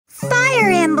Fire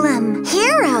Emblem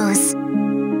Heroes.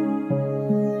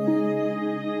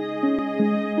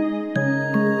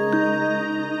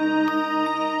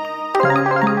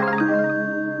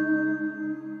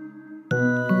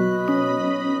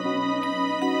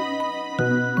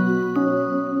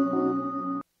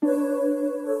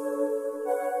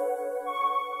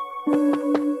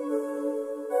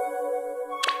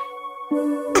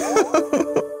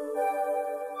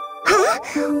 Huh?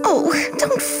 Oh,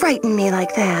 don't frighten me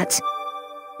like that.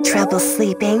 Trouble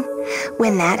sleeping?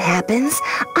 When that happens,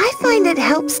 I find it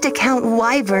helps to count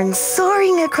wyverns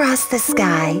soaring across the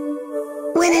sky.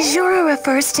 When Azura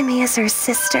refers to me as her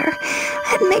sister,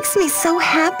 it makes me so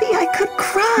happy I could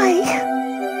cry.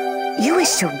 You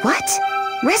wish to what?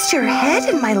 Rest your head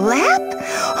in my lap?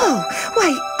 Oh,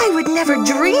 why, I would never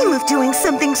dream of doing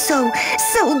something so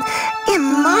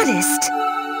immodest.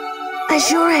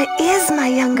 Azura is my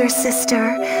younger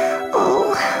sister.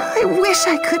 Oh, I wish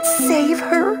I could save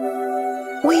her.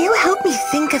 Will you help me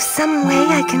think of some way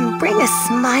I can bring a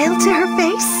smile to her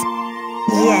face?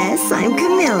 Yes, I'm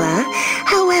Camilla.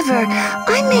 However,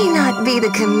 I may not be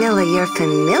the Camilla you're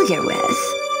familiar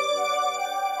with.